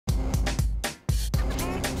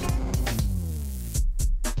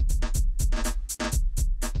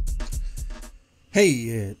Hey,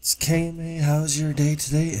 it's KMA. How's your day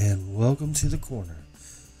today? And welcome to the corner.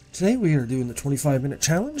 Today we are doing the 25-minute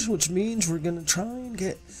challenge, which means we're going to try and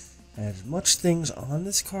get as much things on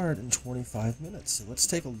this card in 25 minutes. So let's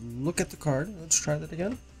take a look at the card. Let's try that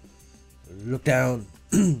again. Look down.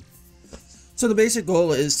 So the basic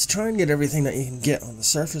goal is to try and get everything that you can get on the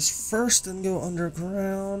surface first and go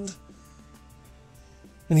underground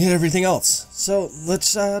and get everything else. So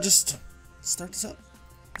let's just start this up.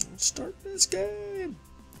 Start this game.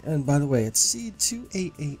 And by the way, it's seed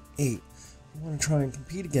 2888. You want to try and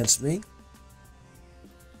compete against me?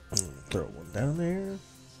 Throw one down there.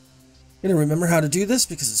 Gonna remember how to do this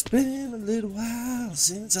because it's been a little while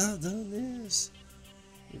since I've done this.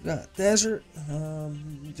 We've got desert.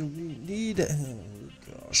 Do we need? Oh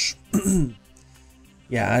gosh.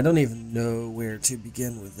 Yeah, I don't even know where to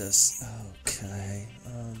begin with this. Okay.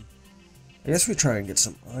 I guess we try and get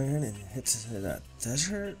some iron and hit to that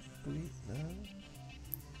desert. No?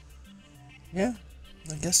 Yeah,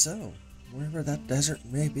 I guess so. Wherever that desert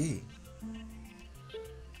may be.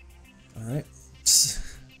 Alright.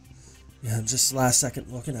 Yeah, just last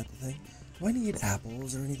second looking at the thing. Do I need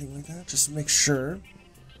apples or anything like that? Just to make sure.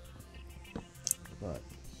 But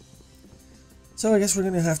so I guess we're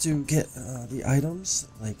gonna have to get the items.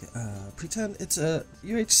 Like pretend it's a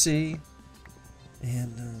UHC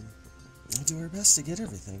and we'll do our best to get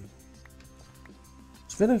everything.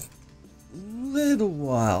 It's been a little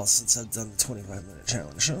while since I've done the 25-minute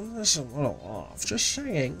challenge, so I'm just a little off. Just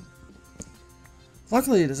saying.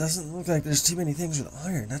 Luckily, it doesn't look like there's too many things with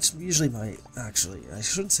iron. That's usually my... Actually, I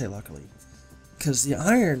shouldn't say luckily. Because the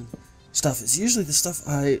iron stuff is usually the stuff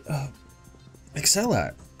I excel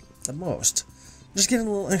at the most. Just getting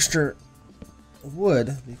a little extra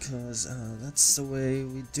wood, because that's the way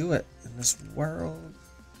we do it in this world.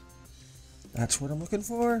 That's what I'm looking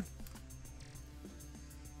for.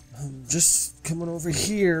 I'm just coming over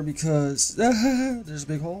here because there's a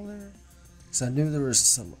big hole there. Because I knew there was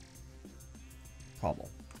some problem.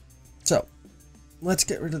 So, let's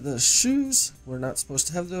get rid of the shoes. We're not supposed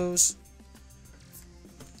to have those.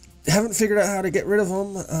 Haven't figured out how to get rid of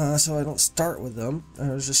them, so I don't start with them. I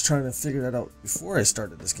was just trying to figure that out before I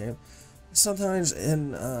started this game. Sometimes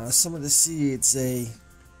in some of the seeds, they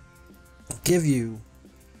give you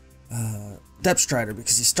depth strider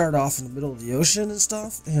because you start off in the middle of the ocean and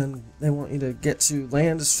stuff, and they want you to get to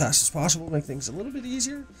land as fast as possible, make things a little bit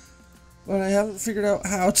easier. But I haven't figured out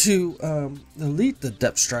how to delete the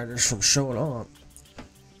depth striders from showing up.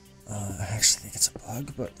 I actually think it's a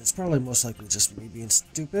bug, but it's probably most likely just me being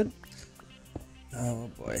stupid. Oh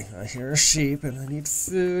boy, I hear a sheep and I need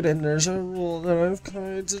food, and there's a rule that I've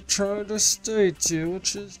kind of tried to stay to,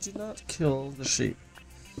 which is do not kill the sheep.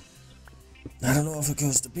 I don't know if it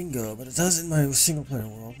goes to bingo, but it does in my single-player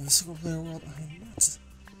world. My single-player world, I'm not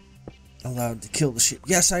allowed to kill the sheep.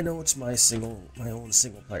 Yes, I know it's my own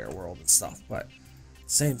single-player world and stuff, but at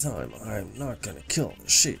the same time, I'm not gonna kill the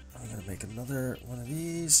sheep. I'm gonna make another one of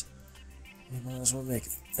these. We might as well make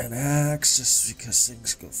an axe, just because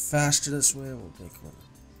things go faster this way. We'll make one.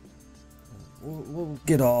 We'll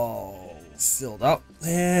get all filled up.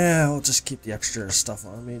 Yeah, we'll just keep the extra stuff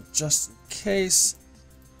on me, just in case.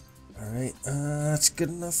 Alright, that's good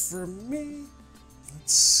enough for me.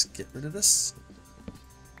 Let's get rid of this.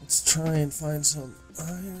 Let's try and find some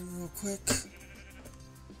iron real quick.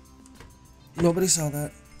 Nobody saw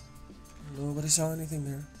that. Nobody saw anything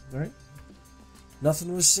there. Alright.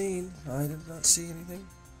 Nothing was seen. I did not see anything.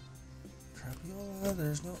 Crapiola,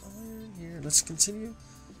 there's no iron here. Let's continue.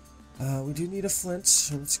 We do need a flint,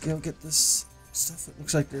 so let's go get this stuff. It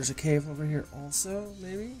looks like there's a cave over here also,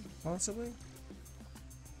 maybe? Possibly?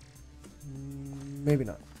 Maybe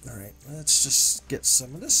not. Alright, let's just get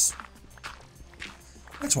some of this.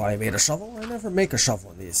 That's why I made a shovel. I never make a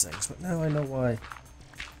shovel in these things, but now I know why.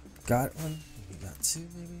 Got one. We got two,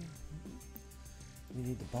 maybe. We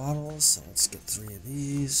need the bottles, so let's get 3 of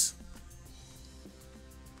these.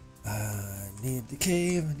 I need the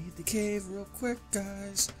cave. I need the cave real quick,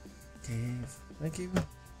 guys. Cave. Thank you.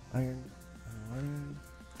 Iron. Iron.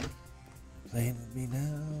 Playing with me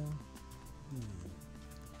now.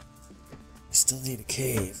 I still need a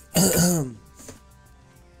cave.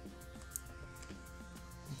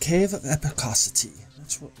 Cave of Epicosity.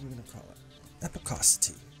 That's what we're going to call it.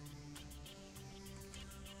 Epicosity.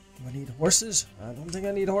 Do I need horses? I don't think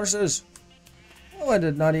I need horses. Oh, I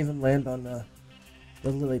did not even land on the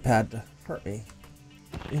lily pad to hurt me.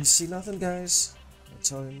 You can see nothing, guys? I'm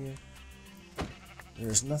telling you.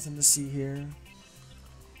 There's nothing to see here.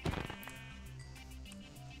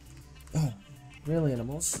 Oh, real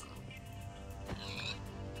animals.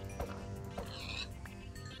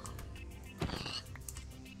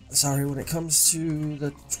 Sorry, when it comes to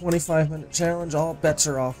the 25-minute challenge, all bets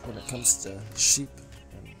are off when it comes to sheep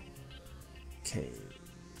and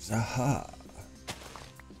caves. Aha.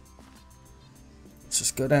 Let's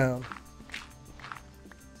just go down.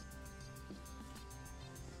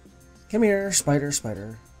 Come here, spider,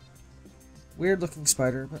 spider. Weird looking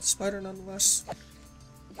spider, but spider nonetheless.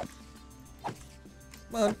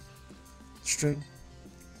 Come on. String.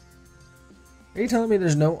 Are you telling me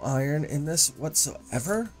there's no iron in this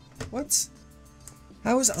whatsoever? What?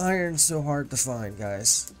 How is iron so hard to find,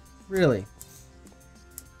 guys? Really?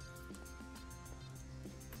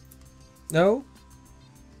 No?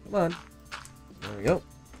 Come on. There we go.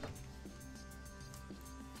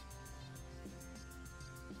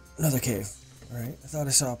 Another cave. Alright, I thought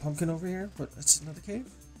I saw a pumpkin over here, but it's another cave.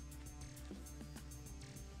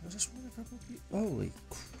 I just want a couple of people.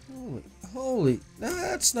 Holy.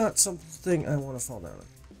 That's not something I want to fall down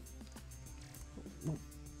on.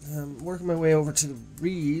 I'm working my way over to the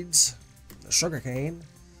reeds, the sugarcane,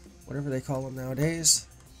 whatever they call them nowadays.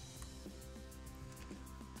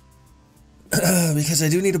 Because I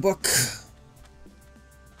do need a book.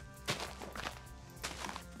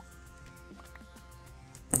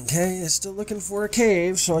 Okay, still looking for a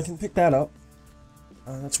cave, so I can pick that up.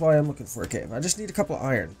 That's why I'm looking for a cave. I just need a couple of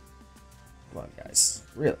iron. Come on, guys.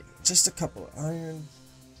 Really, just a couple of iron.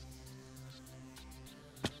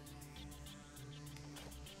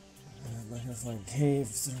 I'm not gonna find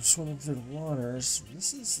caves. They're swimming through the waters.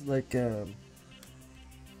 This is like really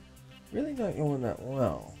not going that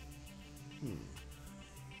well.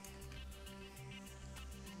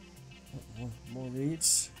 More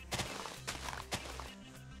reeds.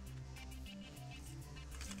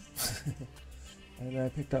 And I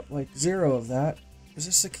picked up like 0 of that. Is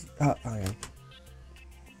this a iron?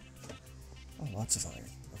 Oh, lots of iron.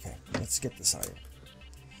 Okay, let's get this iron.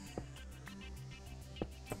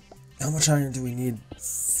 How much iron do we need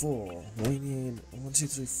full? We need 1, 2,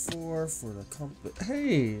 3, 4 for the compass.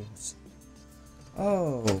 Hey!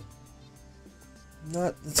 Oh.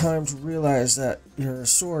 Not the time to realize that your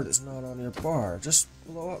sword is not on your bar. Just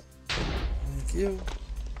blow up. Thank you.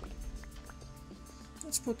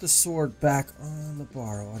 Let's put the sword back on the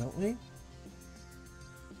bar, why don't we?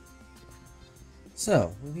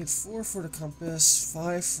 So, we need 4 for the compass,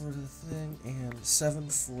 5 for the thing, and 7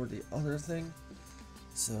 for the other thing.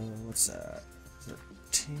 So, what's that?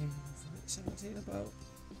 13, 17 about?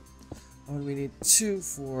 Oh, and we need 2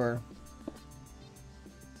 for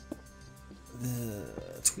the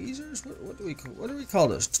tweezers? What do we call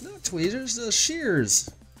those? It's not tweezers, the shears.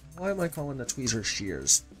 Why am I calling the tweezers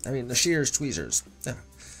shears? I mean, the shears tweezers. Yeah.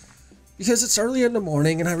 Because it's early in the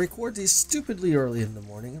morning, and I record these stupidly early in the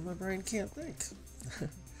morning, and my brain can't think.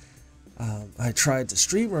 I tried to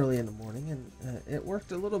stream early in the morning, and it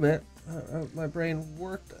worked a little bit. My brain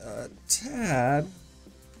worked a tad,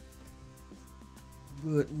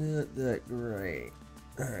 but not that great.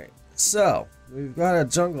 Alright, so, we've got a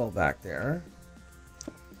jungle back there.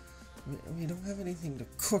 We don't have anything to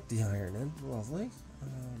cook the iron in. Lovely.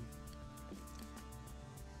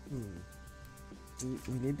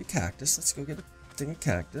 We need the cactus. Let's go get a thing of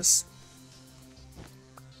cactus.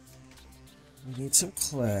 We need some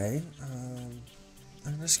clay.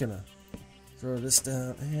 I'm just gonna throw this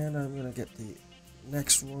down, and I'm gonna get the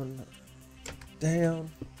next one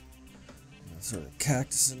down. I'm gonna throw the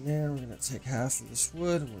cactus in there. We're gonna take half of this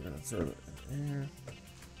wood, and we're gonna throw it in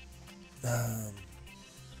there.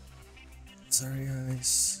 Sorry,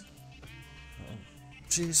 guys. Oh,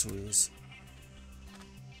 jeez Louise.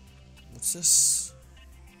 What's this?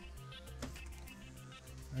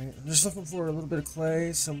 Alright, I'm just looking for a little bit of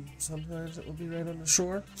clay. Sometimes it will be right on the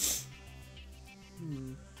shore.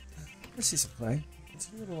 I see some clay. It's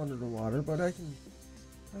a little under the water, but I can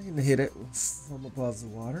hit it from above the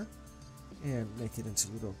water and make it into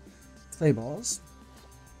little clay balls.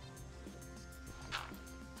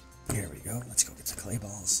 Here we go. Let's go get the clay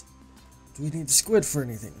balls. Do we need the squid for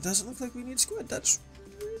anything? It doesn't look like we need squid. That's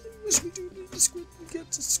really wish we do need the squid. We get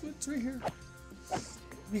the squids right here.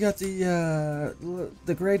 We got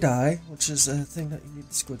the gray dye, which is a thing that you need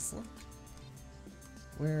the squid for.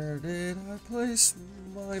 Where did I place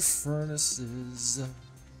my furnaces?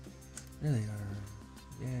 There they are.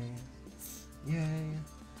 Yay. Yay.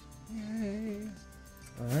 Yay.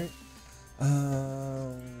 Alright.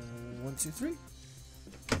 1, 2, 3. 1,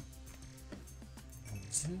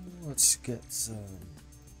 2. Let's get some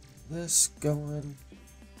this going.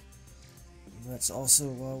 Let's also,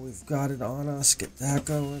 while we've got it on us, get that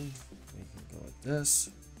going. We can go like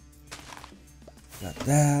this. Got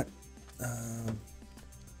that.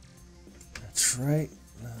 That's right.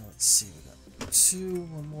 Now let's see. We got 2.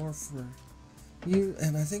 One more for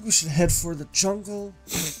And I think we should head for the jungle.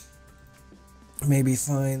 Maybe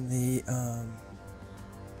find the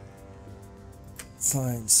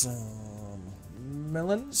find some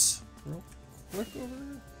melons real quick over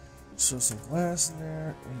there. Show some glass in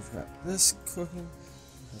there. We've got this cooking.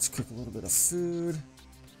 Let's cook a little bit of food.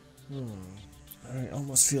 I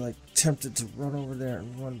almost feel like tempted to run over there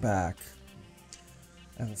and run back.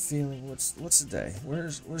 I have a feeling. What's the day?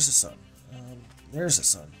 Where's the sun? There's the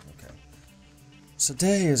sun. Okay. So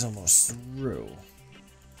day is almost through.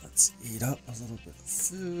 Let's eat up a little bit of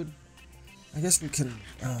food. I guess we can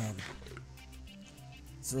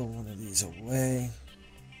throw one of these away.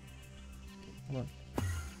 Come on.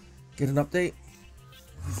 Get an update.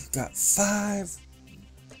 We've got 5.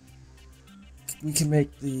 We can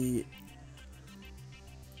make this.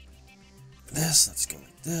 Let's go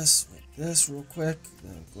like this. Make this real quick.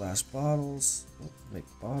 The glass bottles. Make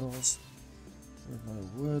bottles. With my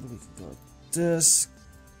wood, we can go like this.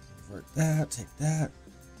 Convert that. Take that.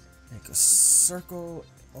 Make a circle.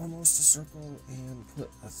 Almost a circle. And put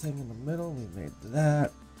a thing in the middle. We made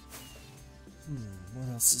that. What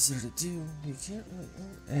else is there to do? We can't really.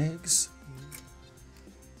 Oh, eggs.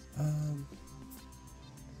 I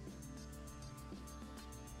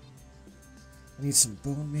need some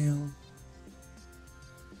bone meal.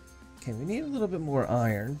 Okay, we need a little bit more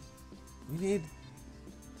iron. We need...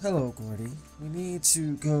 Hello, Gordy. We need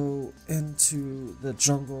to go into the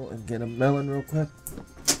jungle and get a melon real quick.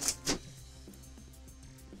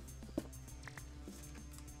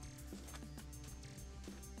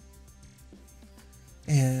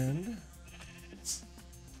 And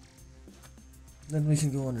then we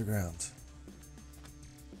can go underground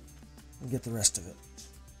and get the rest of it.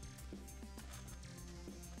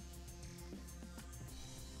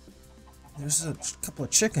 There's a couple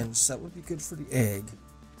of chickens. That would be good for the egg.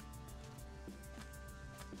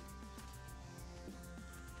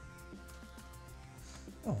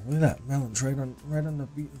 Oh, look at that. Melons right on the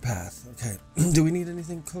beaten path. Okay. Do we need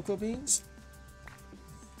anything? Cocoa beans?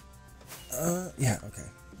 Yeah, okay.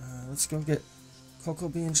 Let's go get cocoa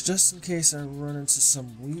beans just in case I run into some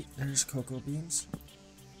wheat. There's cocoa beans.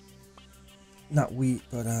 Not wheat,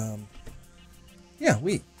 but, yeah,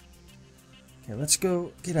 wheat. Okay, let's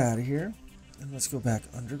go get out of here. And let's go back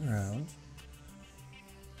underground.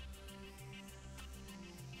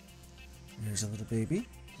 Here's a little baby.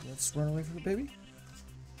 Let's run away from the baby.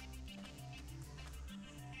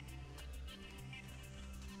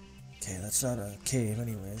 Okay, that's not a cave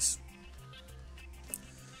anyways.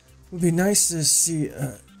 Would be nice to see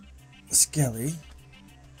a skelly.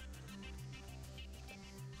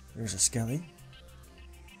 There's a skelly.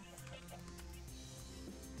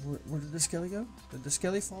 Where did the skelly go? Did the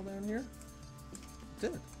skelly fall down here?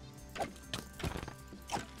 It did.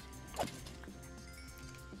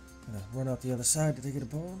 Gonna run out the other side. Did I get a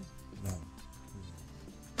bone? No.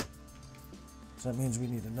 So that means we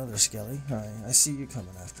need another skelly. Hi, I see you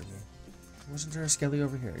coming after me. Wasn't there a skelly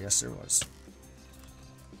over here? Yes, there was.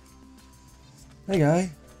 Hey,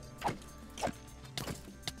 guy.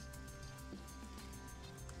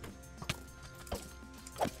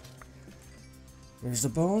 There's the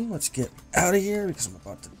bone. Let's get out of here because I'm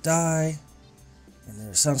about to die. And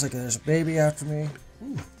there sounds like there's a baby after me.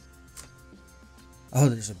 Ooh. Oh,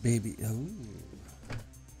 there's a baby. Ooh.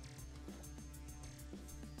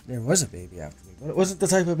 There was a baby after me, but it wasn't the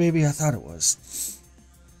type of baby I thought it was.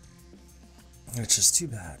 It's just too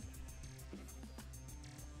bad.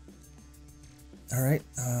 Alright,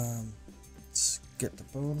 let's get the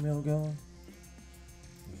bone meal going.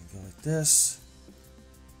 We can go like this.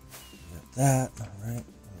 Get that. Alright,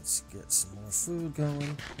 let's get some more food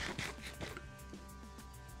going.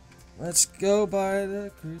 Let's go by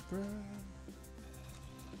the creeper.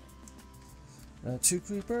 2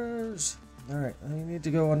 creepers. Alright, I need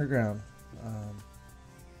to go underground.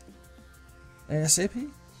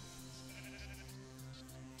 ASAP?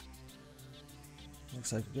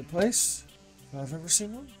 Looks like a good place. If I've ever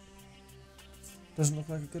seen one. Doesn't look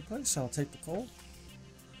like a good place. I'll take the coal.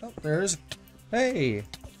 Oh, there is. Hey!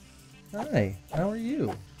 Hi, how are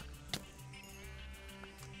you?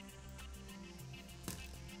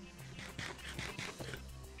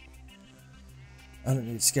 I don't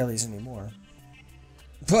need skellies anymore.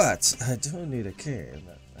 But I do need a cave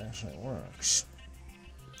that actually works.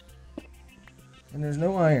 And there's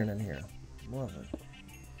no iron in here. Love it.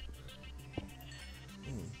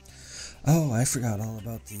 Oh, I forgot all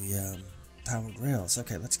about the powered rails.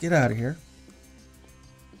 Okay, let's get out of here.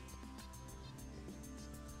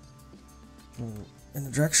 In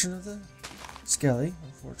the direction of the skelly,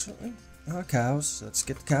 unfortunately. Cows. Let's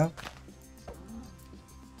get the cow.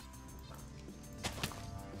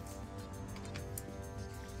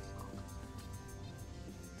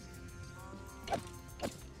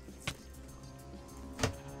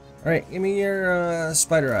 Alright, give me your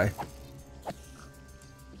spider eye.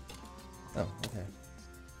 Oh, okay.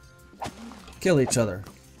 Kill each other.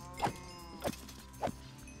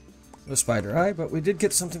 No spider eye, but we did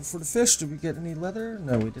get something for the fish. Did we get any leather?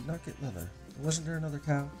 No, we did not get leather. Wasn't there another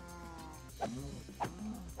cow?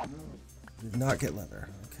 Did not get leather.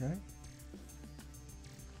 Okay.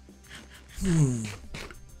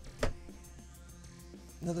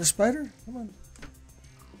 Another spider? Come on.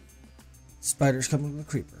 Spider's coming with a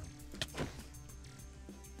creeper.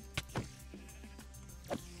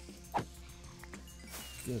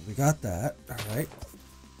 Good, we got that. Alright.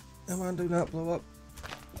 Come on, do not blow up.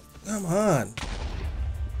 Come on.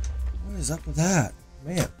 What is up with that?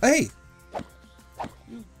 Man. Hey!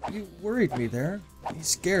 You worried me there. You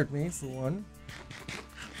scared me, for one.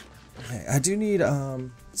 Okay, I do need,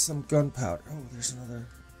 some gunpowder. Oh, there's another.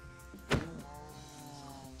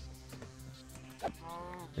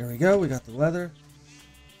 There we go, we got the leather.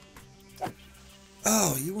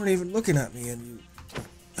 Oh, you weren't even looking at me, and you...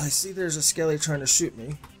 I see there's a skelly trying to shoot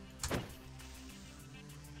me.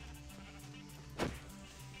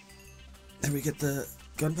 Did we get the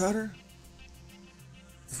gunpowder?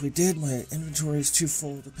 If we did, my inventory is too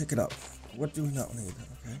full to pick it up. What do we not need?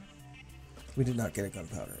 Okay. We did not get a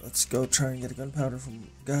gunpowder. Let's go try and get a gunpowder from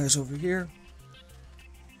guys over here.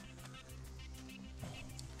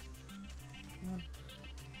 Come on.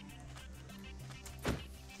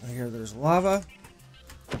 I hear there's lava.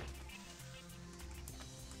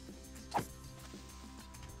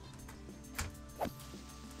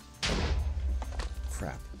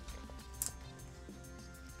 Crap.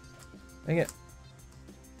 Dang it.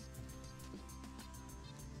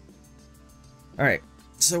 Alright,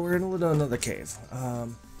 so we're in another cave.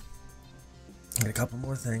 Get a couple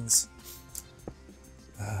more things.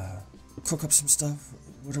 Cook up some stuff.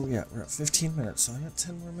 What are we at? We're at 15 minutes, so I got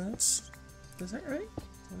 10 more minutes. Is that right?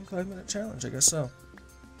 25-minute challenge, I guess so.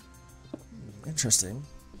 Interesting.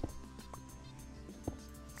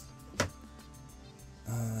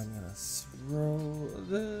 I'm gonna throw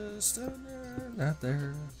this down there, not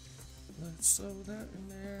there. Let's throw that in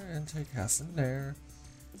there and take half in there.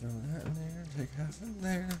 Throw that in there, take half in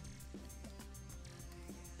there.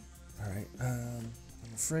 Alright, I'm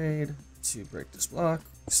afraid to break this block.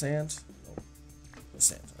 Sand? Nope. No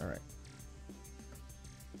sand. Alright.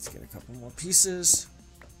 Let's get a couple more pieces.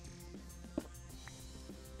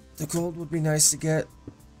 The gold would be nice to get.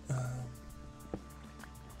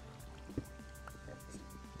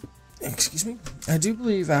 Excuse me? I do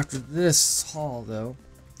believe after this haul, though,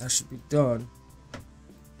 that should be done.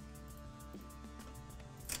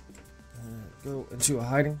 Go into a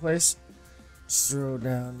hiding place. Just throw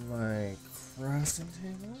down my crafting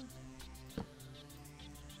table.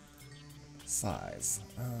 5.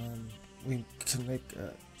 We can make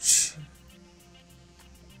a...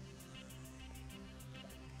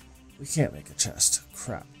 We can't make a chest.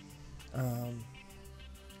 Crap. We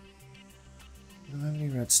don't have any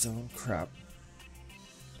redstone. Crap.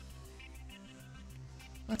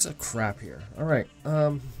 Lots of crap here. Alright,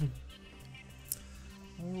 I'm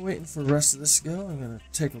waiting for the rest of this to go. I'm gonna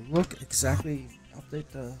take a look, exactly update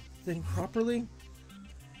the thing properly.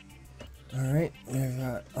 Alright, we've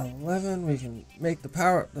got 11. We can make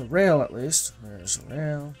the rail at least. There's a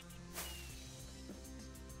rail.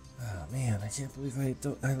 Oh man, I can't believe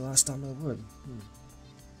I lost all my wood.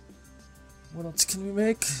 What else can we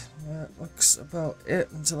make? That looks about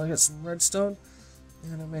it until I get some redstone.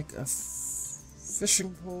 I'm gonna make a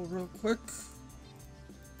fishing pole real quick.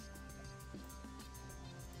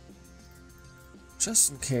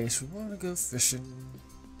 Just in case we want to go fishing.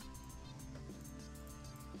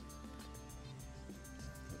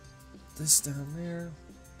 Put this down there.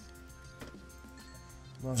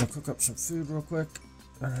 Might as well cook up some food real quick.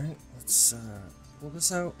 Alright, let's pull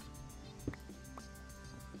this out.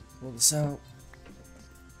 Pull this out.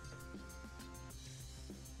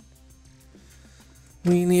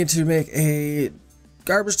 We need to make a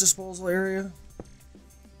garbage disposal area.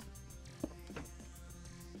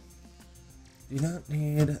 Do not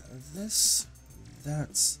need this.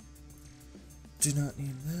 That's. Do not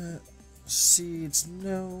need that. Seeds,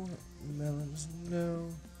 no. Melons, no.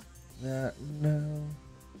 That, no.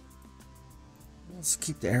 Let's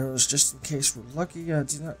keep the arrows just in case we're lucky. I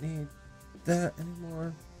do not need that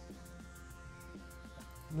anymore.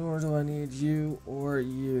 Nor do I need you or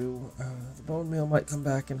you. The bone meal might come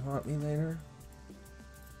back and haunt me later.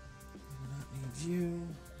 I do not need you.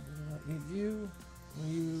 I do not need you. Nor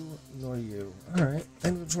you. Nor you. Alright.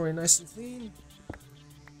 Inventory nice and clean.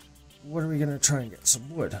 What are we going to try and get? Some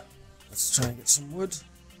wood. Let's try and get some wood.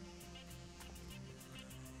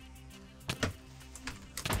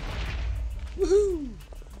 Woohoo!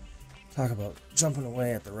 Talk about jumping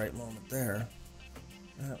away at the right moment there.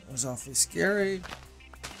 That was awfully scary.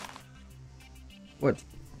 Wood.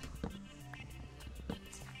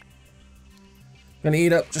 Gonna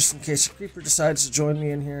eat up just in case a creeper decides to join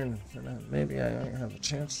me in here, and maybe I might have a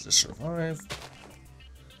chance to survive.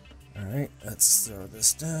 Alright, let's throw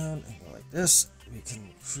this down and go like this. We can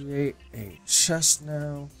create a chest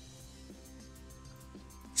now.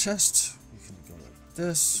 Chest. We can go like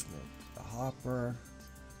this. Make a hopper.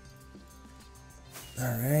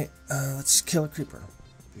 Alright, let's kill a creeper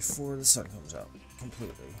before the sun comes out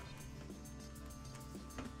completely.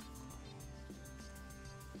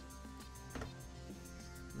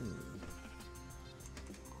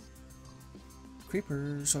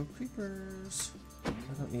 Creepers, oh creepers. I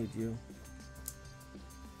don't need you.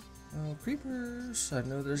 Oh creepers. I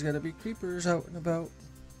know there's gotta be creepers out and about.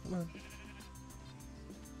 Come on.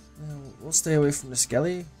 No, we'll stay away from the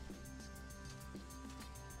skelly.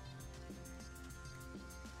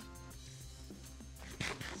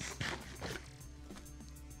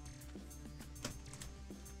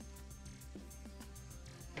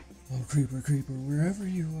 Oh creeper, creeper, wherever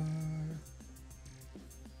you are.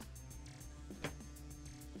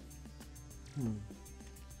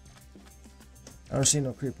 I don't see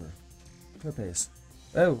no creeper. Clippace.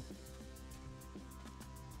 Oh!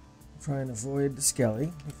 I'm trying to avoid the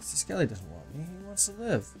skelly. Because the skelly doesn't want me. He wants to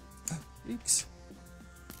live. Eeks.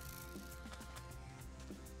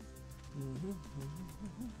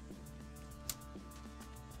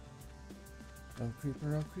 Oh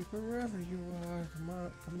creeper, wherever you are. Come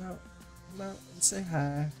on, come out and say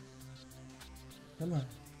hi. Come on,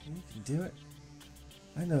 you can do it.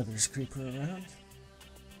 I know there's a creeper around.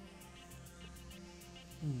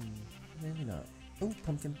 Maybe not. Oh,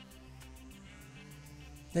 pumpkin.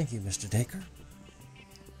 Thank you, Mr. Dacre.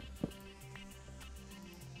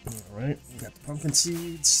 Alright, we got the pumpkin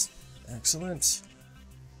seeds. Excellent.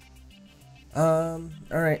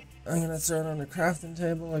 Alright, I'm gonna throw it on the crafting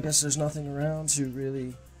table. I guess there's nothing around to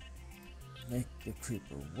really make the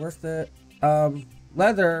creeper worth it.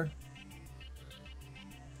 Leather.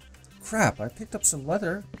 Crap, I picked up some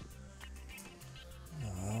leather.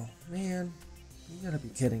 Oh, man. You gotta be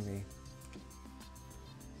kidding me.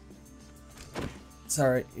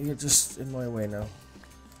 Sorry, you're just in my way now.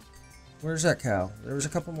 Where's that cow? There was a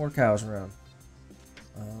couple more cows around.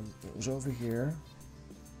 It was over here.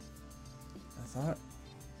 I thought.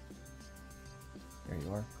 There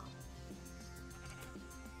you are.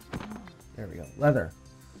 There we go. Leather.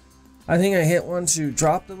 I think I hit one to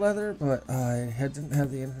drop the leather, but I didn't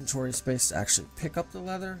have the inventory space to actually pick up the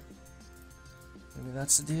leather. Maybe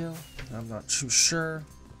that's the deal. I'm not too sure.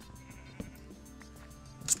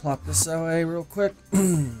 Let's plop this away real quick.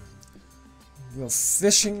 Go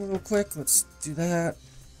fishing real quick. Let's do that.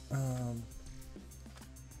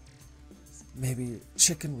 Maybe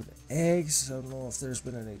chicken with eggs. I don't know if there's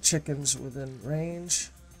been any chickens within range.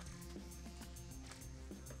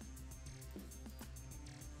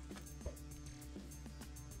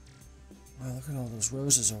 Wow, look at all those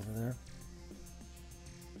roses over there.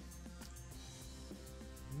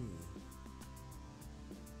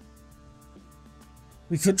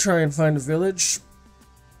 We could try and find a village.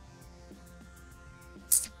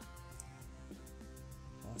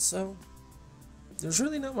 Also, there's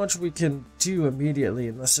really not much we can do immediately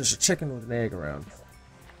unless there's a chicken with an egg around.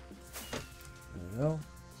 There we go.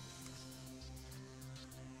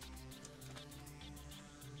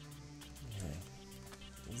 Okay.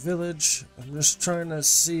 Village. I'm just trying to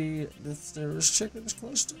see if there was chickens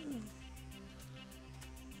close to me.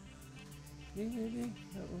 Maybe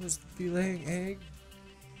that was the laying egg.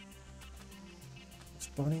 It's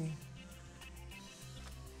bunny.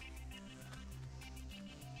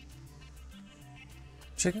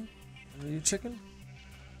 Chicken? Are you chicken?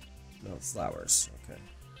 No, flowers. Okay.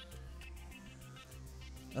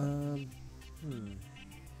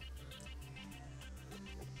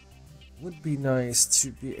 Would be nice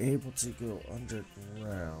to be able to go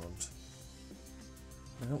underground.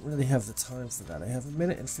 I don't really have the time for that. I have 1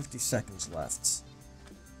 minute and 50 seconds left.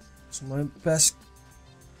 So my best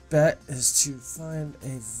bet is to find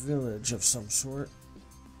a village of some sort.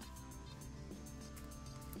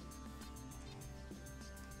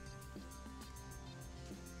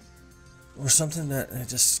 Or something that I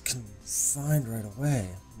just can find right away.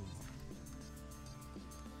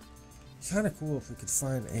 Kind of cool if we could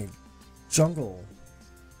find a jungle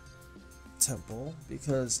temple,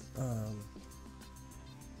 because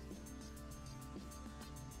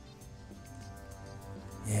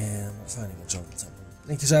yeah, I'm not finding a jungle temple.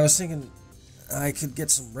 Because I was thinking I could get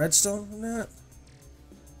some redstone from that.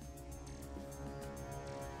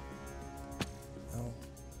 Oh.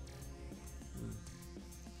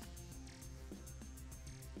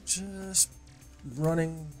 just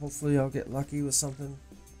running. Hopefully I'll get lucky with something.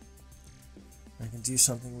 I can do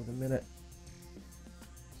something with a minute.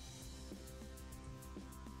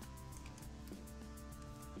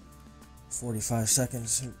 "45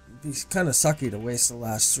 seconds. It'd be kind of sucky to waste the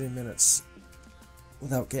last 3 minutes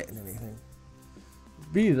without getting anything.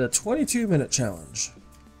 It'd be the 22-minute challenge.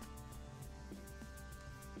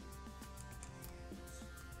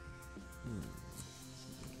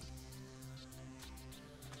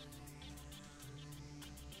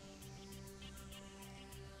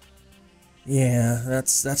 Yeah,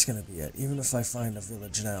 that's gonna be it. Even if I find a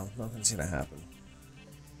village now, nothing's gonna happen.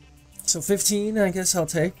 So 15, I guess I'll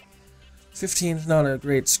take. 15 is not a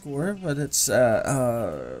great score, but it's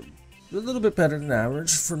a little bit better than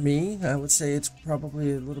average for me. I would say it's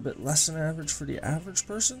probably a little bit less than average for the average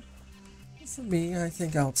person. For me, I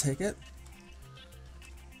think I'll take it.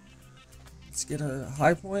 Let's get a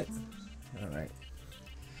high point. Alright.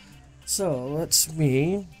 So, let's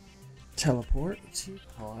me teleport to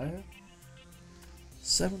pi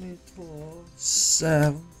 72,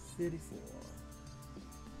 754.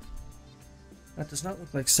 That does not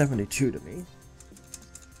look like 72 to me.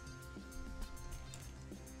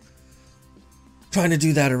 Trying to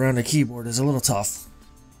do that around a keyboard is a little tough.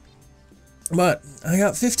 But I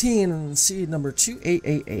got 15 in seed number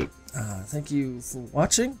 2888. Thank you for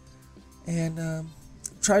watching, and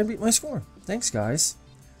try and beat my score. Thanks, guys.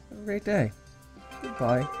 Have a great day.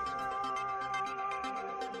 Goodbye.